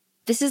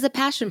This is a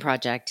passion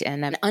project,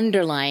 and an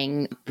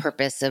underlying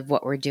purpose of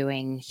what we're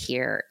doing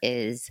here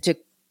is to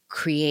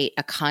create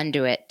a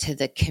conduit to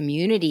the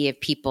community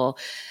of people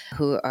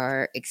who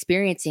are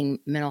experiencing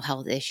mental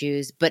health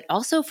issues, but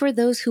also for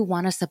those who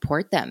want to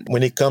support them.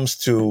 When it comes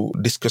to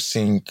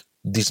discussing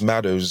these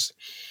matters,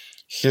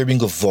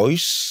 hearing a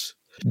voice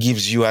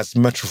gives you as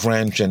much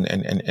range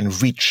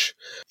and reach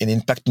in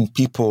impacting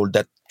people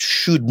that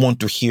should want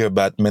to hear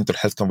about mental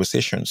health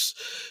conversations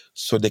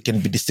so they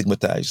can be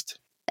destigmatized.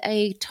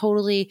 I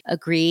totally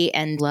agree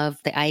and love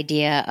the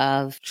idea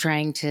of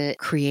trying to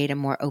create a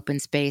more open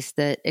space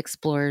that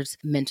explores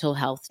mental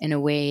health in a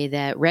way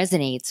that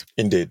resonates.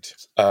 Indeed.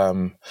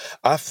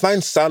 I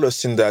find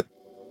solace in that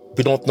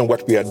we don't know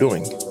what we are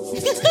doing.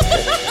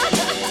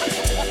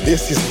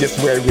 This is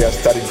just where we are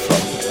starting from.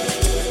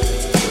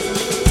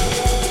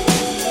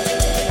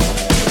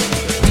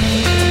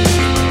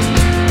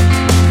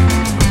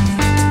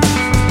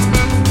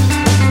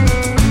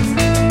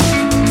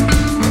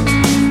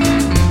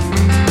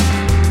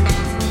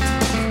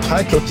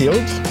 Hi,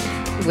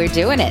 Clotilde. We're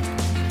doing it.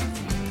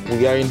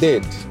 We are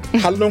indeed.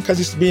 How long has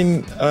this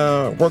been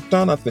worked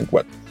on? I think,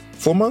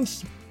 4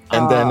 months?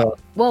 And then...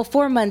 Well,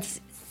 4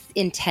 months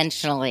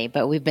intentionally,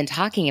 but we've been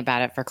talking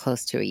about it for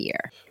close to a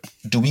year.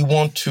 Do we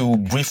want to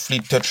briefly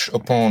touch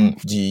upon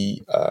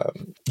the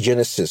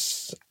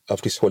genesis of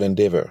this whole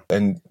endeavor?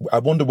 And I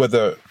wonder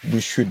whether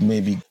we should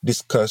maybe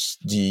discuss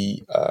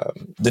the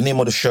name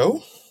of the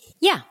show?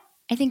 Yeah.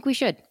 I think we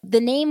should. The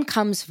name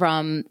comes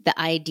from the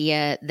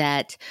idea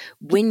that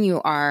when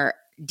you are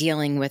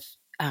dealing with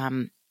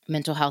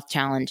mental health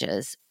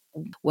challenges,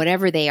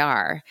 whatever they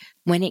are,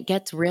 when it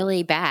gets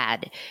really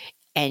bad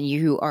and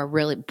you are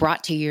really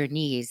brought to your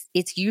knees,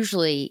 it's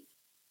usually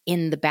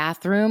in the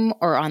bathroom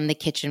or on the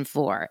kitchen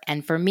floor.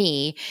 And for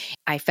me,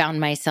 I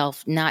found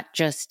myself not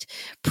just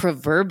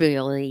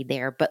proverbially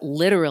there, but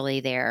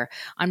literally there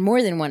on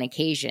more than one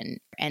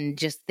occasion, and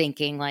just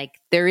thinking like,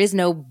 there is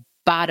no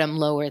bottom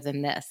lower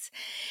than this.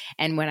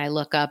 And when I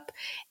look up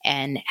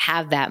and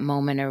have that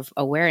moment of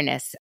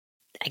awareness,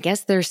 I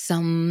guess there's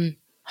some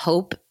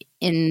hope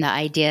in the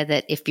idea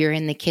that if you're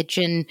in the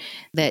kitchen,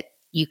 that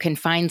you can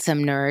find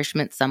some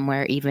nourishment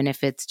somewhere, even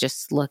if it's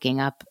just looking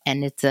up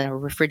and it's a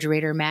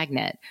refrigerator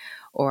magnet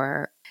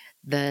or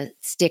the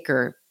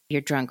sticker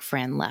your drunk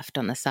friend left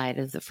on the side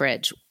of the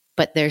fridge.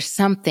 But there's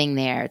something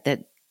there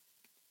that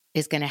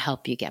is going to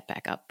help you get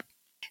back up.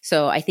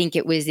 So I think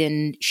it was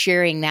in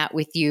sharing that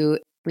with you.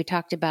 We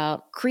talked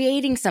about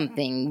creating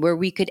something where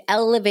we could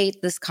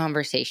elevate this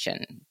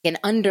conversation. An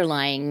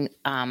underlying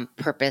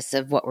purpose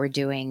of what we're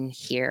doing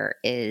here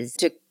is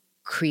to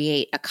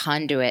create a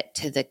conduit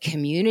to the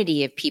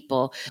community of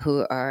people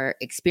who are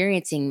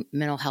experiencing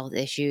mental health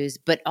issues,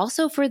 but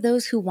also for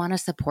those who want to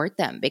support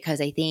them. Because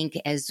I think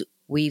as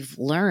we've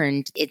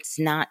learned, it's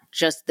not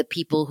just the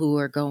people who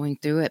are going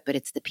through it, but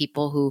it's the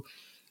people who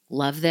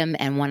love them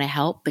and want to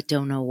help, but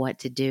don't know what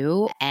to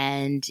do.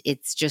 And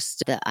it's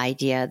just the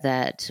idea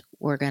that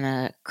we're going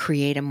to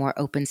create a more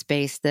open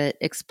space that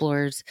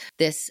explores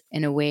this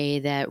in a way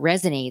that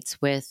resonates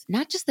with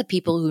not just the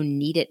people who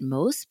need it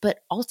most, but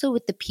also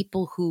with the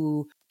people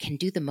who can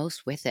do the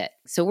most with it.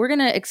 So we're going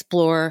to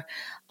explore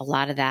a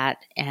lot of that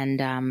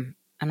and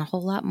a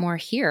whole lot more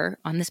here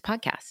on this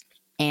podcast.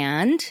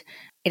 And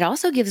it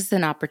also gives us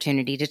an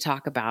opportunity to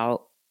talk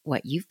about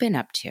what you've been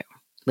up to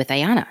with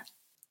Ayana.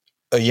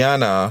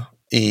 Ayana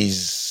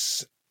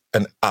is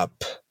an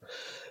app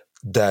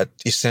that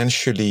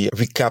essentially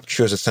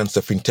recaptures a sense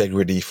of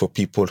integrity for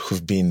people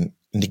who've been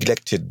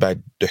neglected by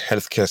the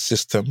healthcare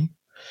system.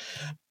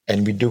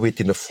 And we do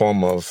it in the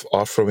form of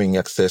offering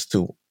access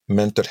to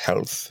mental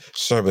health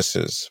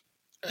services.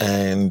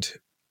 And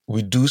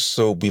we do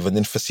so with an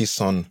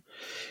emphasis on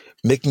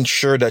making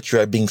sure that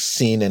you are being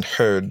seen and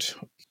heard.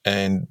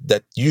 And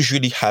that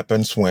usually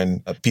happens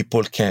when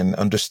people can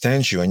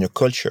understand you and your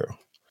culture.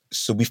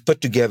 So we've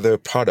put together a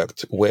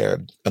product where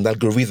an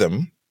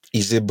algorithm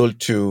is able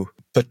to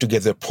put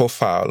together a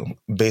profile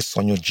based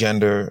on your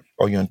gender,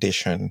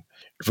 orientation,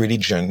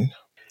 religion,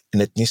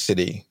 and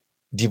ethnicity.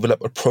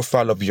 Develop a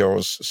profile of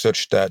yours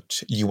such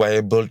that you are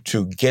able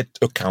to get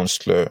a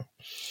counselor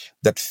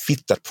that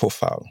fits that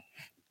profile.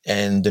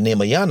 And the name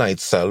Ayana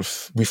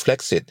itself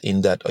reflects it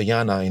in that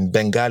Ayana in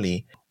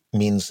Bengali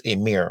means a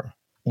mirror.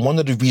 One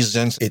of the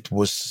reasons it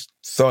was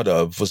thought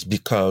of was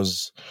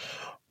because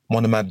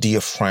one of my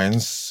dear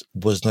friends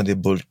was not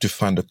able to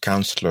find a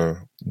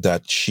counselor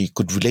that she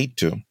could relate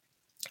to.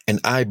 And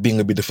I, being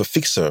a bit of a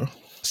fixer,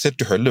 said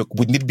to her, look,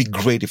 wouldn't it be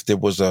great if there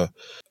was an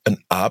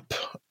app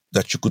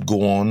that you could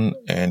go on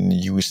and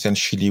you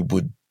essentially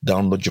would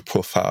download your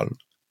profile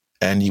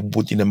and you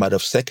would, in a matter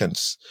of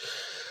seconds,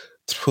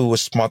 through a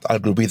smart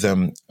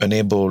algorithm,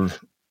 enable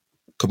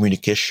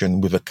communication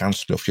with a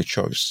counselor of your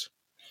choice.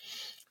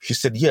 She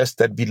said, yes,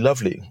 that'd be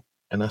lovely.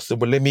 And I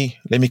said, well, let me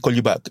call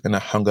you back. And I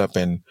hung up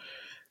and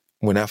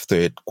went after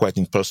it quite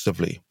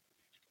impulsively.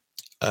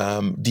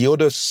 The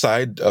other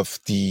side of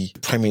the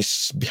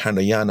premise behind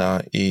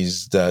Ayana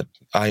is that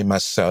I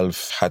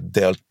myself had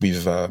dealt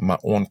with my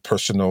own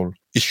personal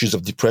issues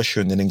of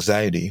depression and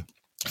anxiety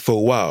for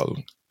a while.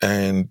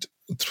 And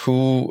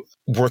through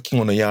working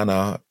on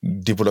Ayana,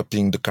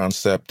 developing the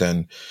concept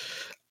and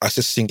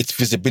assessing its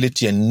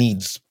feasibility and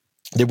needs,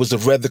 there was a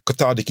rather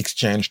cathartic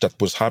exchange that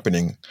was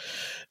happening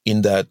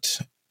in that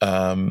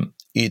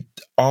it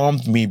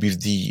armed me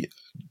with the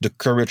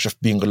courage of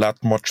being a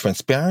lot more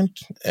transparent,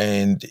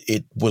 and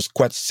it was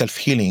quite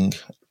self-healing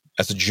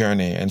as a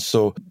journey. And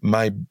so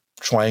my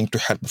trying to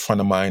help a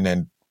friend of mine,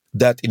 and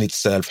that in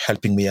itself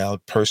helping me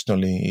out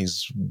personally,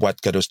 is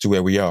what got us to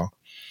where we are.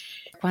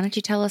 Why don't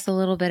you tell us a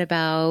little bit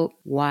about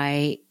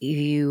why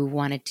you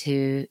wanted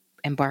to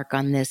embark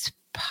on this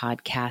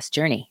podcast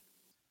journey?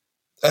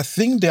 I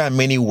think there are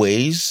many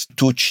ways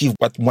to achieve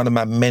what one of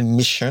my main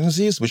missions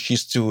is, which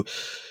is to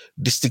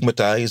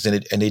destigmatize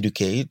and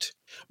educate.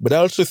 But I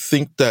also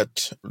think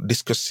that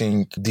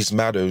discussing these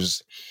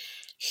matters,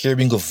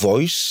 hearing a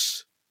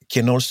voice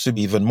can also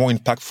be even more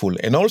impactful.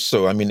 And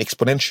also,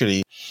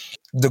 exponentially,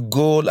 the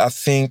goal, I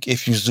think,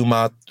 if you zoom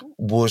out,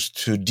 was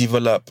to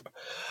develop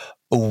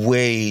a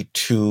way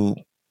to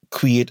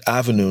create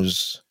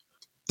avenues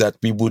that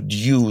we would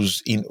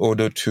use in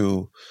order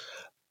to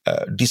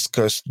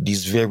discuss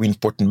these very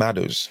important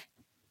matters.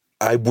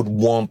 I would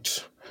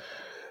want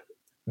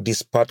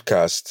this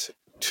podcast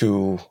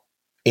to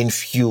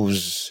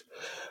infuse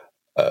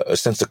a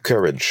sense of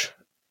courage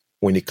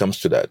when it comes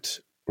to that,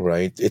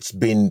 right? It's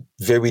been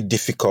very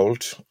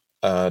difficult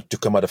to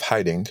come out of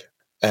hiding.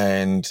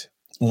 And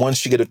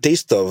once you get a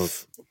taste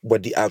of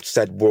what the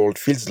outside world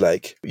feels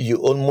like, you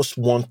almost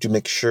want to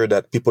make sure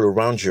that people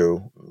around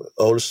you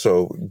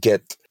also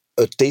get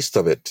a taste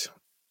of it.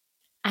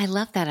 I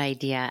love that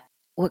idea.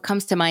 What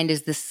comes to mind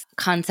is this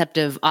concept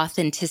of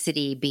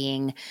authenticity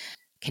being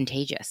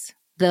contagious.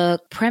 The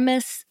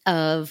premise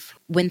of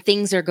when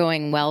things are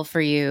going well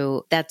for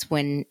you, that's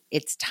when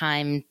it's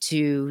time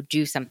to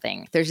do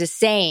something. There's a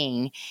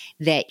saying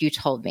that you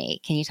told me.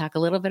 Can you talk a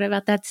little bit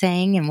about that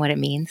saying and what it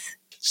means?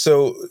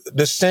 So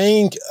the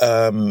saying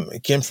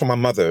came from my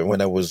mother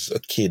when I was a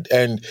kid.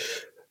 And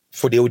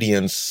for the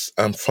audience,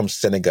 I'm from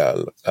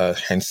Senegal,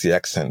 hence the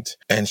accent.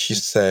 And she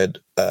said,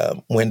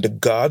 when the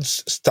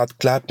gods start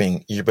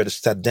clapping, you better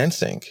start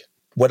dancing.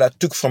 What I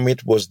took from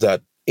it was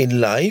that in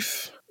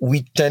life,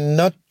 we tend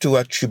not to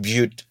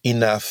attribute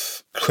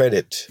enough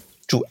credit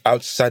to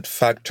outside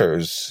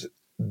factors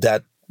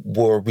that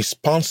were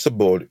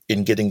responsible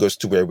in getting us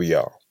to where we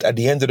are. At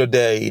the end of the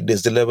day,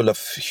 there's the level of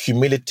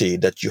humility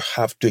that you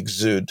have to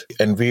exude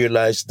and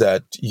realize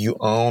that you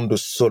are the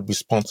sole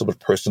responsible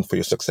person for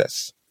your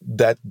success.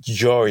 That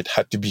joy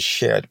had to be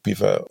shared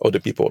with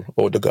other people,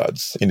 or the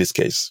gods in this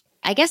case.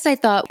 I guess I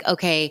thought,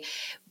 okay,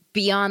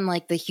 beyond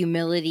like the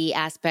humility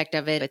aspect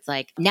of it, it's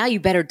like, now you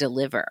better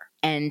deliver.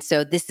 And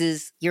so this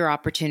is your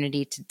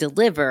opportunity to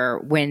deliver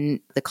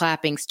when the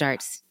clapping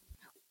starts.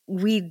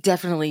 We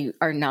definitely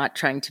are not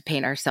trying to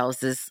paint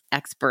ourselves as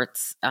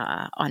experts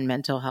on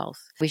mental health.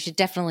 We should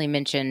definitely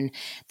mention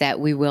that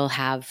we will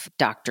have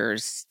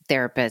doctors,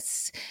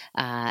 therapists,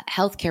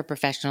 healthcare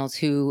professionals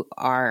who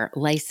are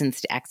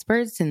licensed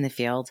experts in the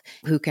field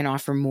who can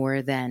offer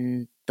more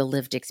than the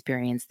lived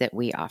experience that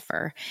we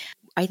offer.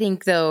 I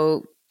think,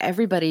 though,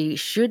 everybody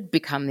should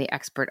become the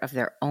expert of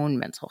their own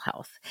mental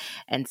health.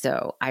 And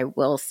so I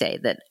will say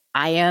that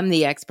I am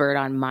the expert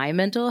on my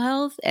mental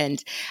health,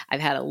 and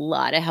I've had a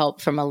lot of help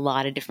from a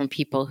lot of different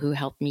people who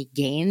helped me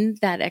gain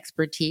that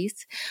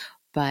expertise,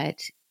 but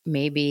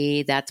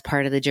maybe that's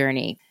part of the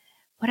journey.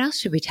 What else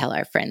should we tell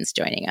our friends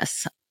joining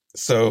us?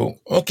 So,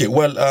 okay,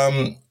 well,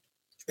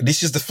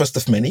 this is the first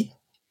of many.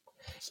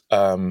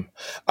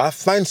 I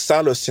find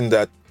solace in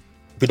that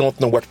we don't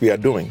know what we are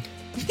doing.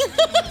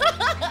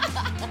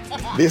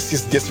 This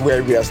is just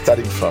where we are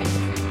starting from.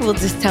 We'll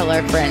just tell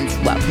our friends,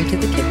 welcome to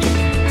the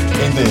kitchen.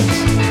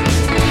 Indeed.